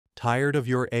Tired of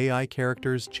your AI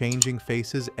characters changing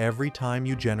faces every time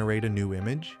you generate a new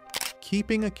image?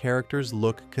 Keeping a character's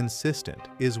look consistent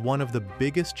is one of the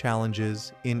biggest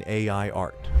challenges in AI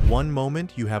art. One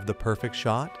moment you have the perfect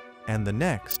shot, and the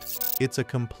next, it's a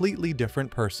completely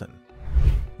different person.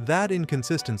 That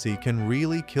inconsistency can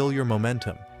really kill your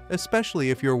momentum, especially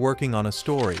if you're working on a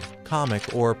story,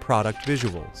 comic, or product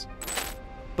visuals.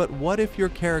 But what if your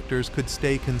characters could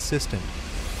stay consistent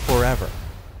forever?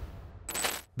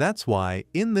 That's why,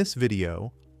 in this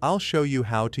video, I'll show you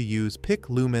how to use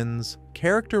PicLumen's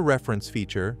character reference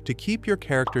feature to keep your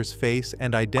character's face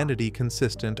and identity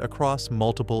consistent across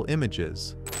multiple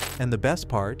images. And the best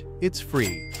part, it's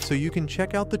free, so you can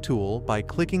check out the tool by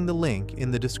clicking the link in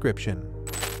the description.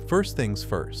 First things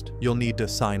first, you'll need to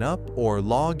sign up or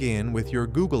log in with your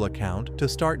Google account to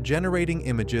start generating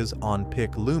images on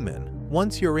PicLumen.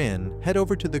 Once you're in, head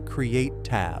over to the Create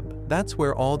tab. That's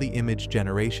where all the image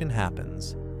generation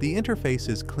happens. The interface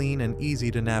is clean and easy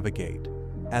to navigate.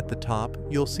 At the top,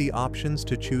 you'll see options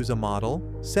to choose a model,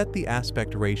 set the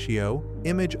aspect ratio,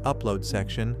 image upload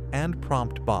section, and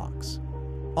prompt box.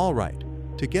 Alright,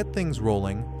 to get things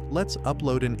rolling, let's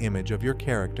upload an image of your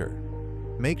character.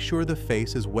 Make sure the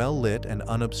face is well lit and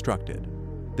unobstructed.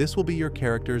 This will be your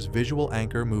character's visual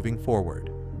anchor moving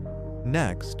forward.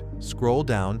 Next, scroll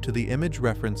down to the image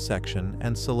reference section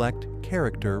and select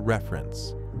Character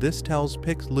Reference. This tells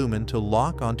PicLumen to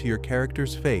lock onto your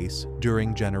character's face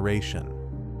during generation.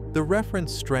 The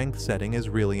reference strength setting is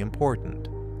really important.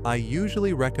 I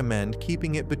usually recommend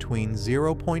keeping it between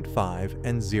 0.5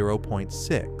 and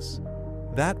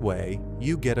 0.6. That way,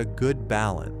 you get a good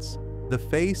balance. The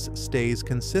face stays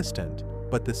consistent,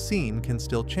 but the scene can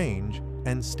still change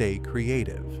and stay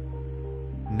creative.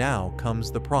 Now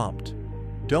comes the prompt.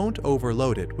 Don't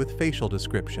overload it with facial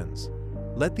descriptions.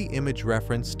 Let the image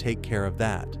reference take care of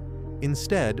that.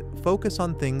 Instead, focus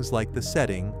on things like the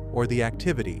setting or the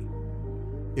activity.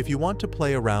 If you want to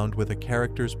play around with a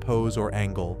character's pose or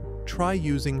angle, try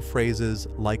using phrases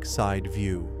like side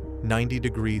view,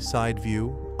 90-degree side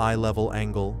view, eye-level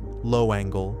angle, low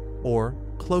angle, or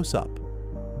close-up.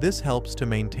 This helps to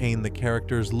maintain the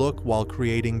character's look while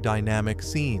creating dynamic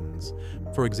scenes.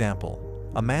 For example,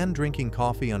 a man drinking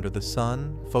coffee under the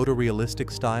sun, photorealistic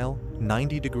style,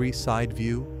 90-degree side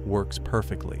view works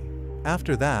perfectly.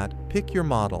 After that, pick your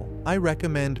model. I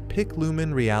recommend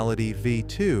PicLumen Reality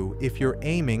V2 if you're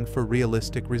aiming for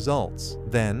realistic results.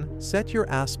 Then, set your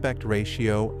aspect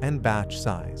ratio and batch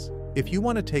size. If you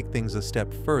want to take things a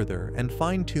step further and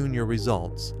fine-tune your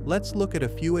results, let's look at a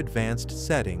few advanced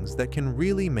settings that can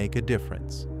really make a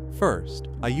difference. First,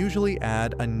 I usually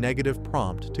add a negative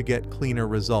prompt to get cleaner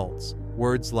results.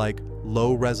 Words like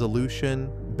low resolution,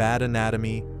 bad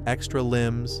anatomy, extra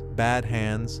limbs, bad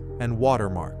hands, and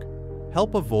watermark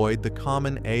help avoid the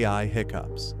common AI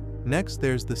hiccups. Next,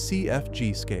 there's the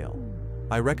CFG scale.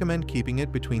 I recommend keeping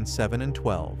it between 7 and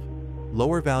 12.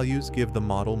 Lower values give the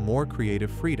model more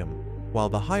creative freedom, while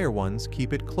the higher ones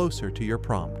keep it closer to your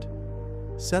prompt.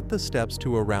 Set the steps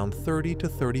to around 30 to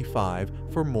 35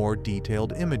 for more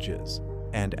detailed images.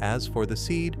 And as for the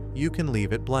seed, you can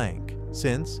leave it blank.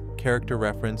 Since character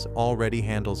reference already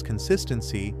handles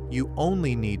consistency, you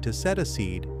only need to set a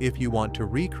seed if you want to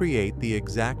recreate the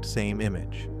exact same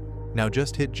image. Now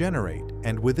just hit generate,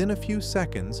 and within a few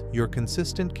seconds, your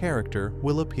consistent character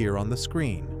will appear on the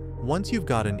screen. Once you've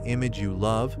got an image you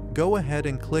love, go ahead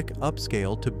and click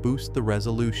Upscale to boost the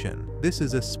resolution. This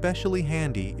is especially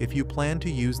handy if you plan to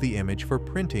use the image for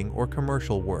printing or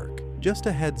commercial work. Just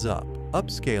a heads up,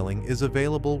 upscaling is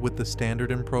available with the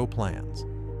Standard and Pro plans.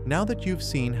 Now that you've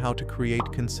seen how to create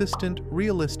consistent,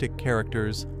 realistic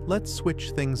characters, let's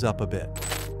switch things up a bit.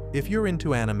 If you're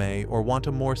into anime or want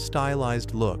a more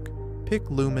stylized look,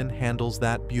 PicLumen handles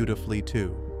that beautifully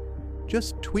too.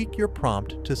 Just tweak your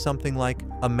prompt to something like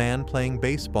a man playing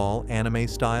baseball anime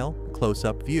style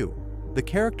close-up view. The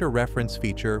character reference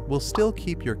feature will still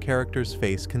keep your character's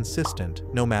face consistent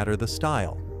no matter the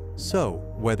style.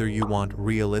 So, whether you want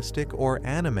realistic or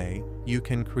anime, you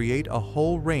can create a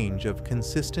whole range of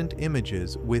consistent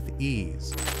images with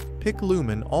ease.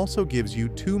 PicLumen also gives you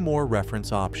two more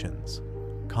reference options: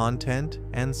 content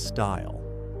and style.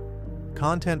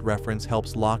 Content reference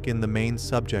helps lock in the main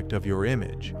subject of your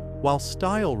image, while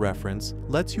style reference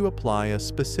lets you apply a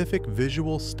specific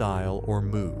visual style or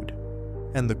mood.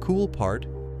 And the cool part,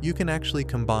 you can actually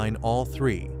combine all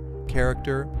three: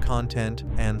 character, content,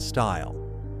 and style.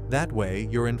 That way,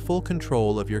 you're in full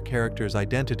control of your character's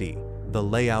identity, the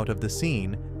layout of the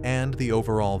scene, and the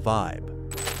overall vibe.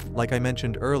 Like I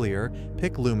mentioned earlier,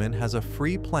 PicLumen has a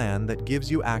free plan that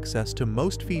gives you access to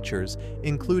most features,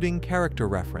 including character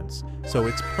reference, so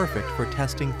it's perfect for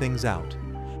testing things out.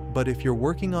 But if you're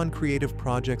working on creative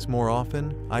projects more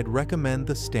often, I'd recommend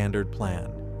the standard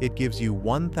plan. It gives you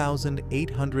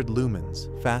 1,800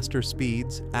 lumens, faster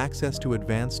speeds, access to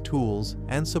advanced tools,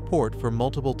 and support for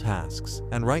multiple tasks.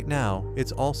 And right now,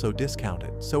 it's also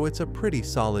discounted, so it's a pretty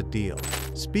solid deal.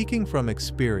 Speaking from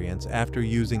experience, after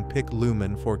using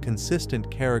PicLumen for consistent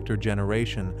character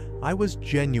generation, I was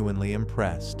genuinely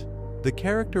impressed. The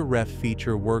character ref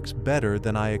feature works better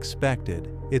than I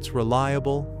expected. It's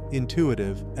reliable,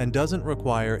 intuitive, and doesn't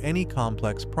require any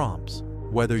complex prompts.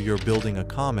 Whether you're building a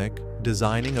comic,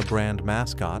 designing a brand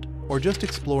mascot, or just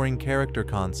exploring character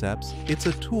concepts, it's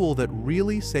a tool that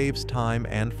really saves time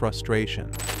and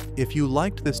frustration. If you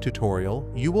liked this tutorial,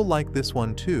 you will like this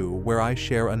one too, where I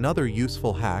share another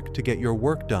useful hack to get your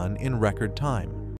work done in record time.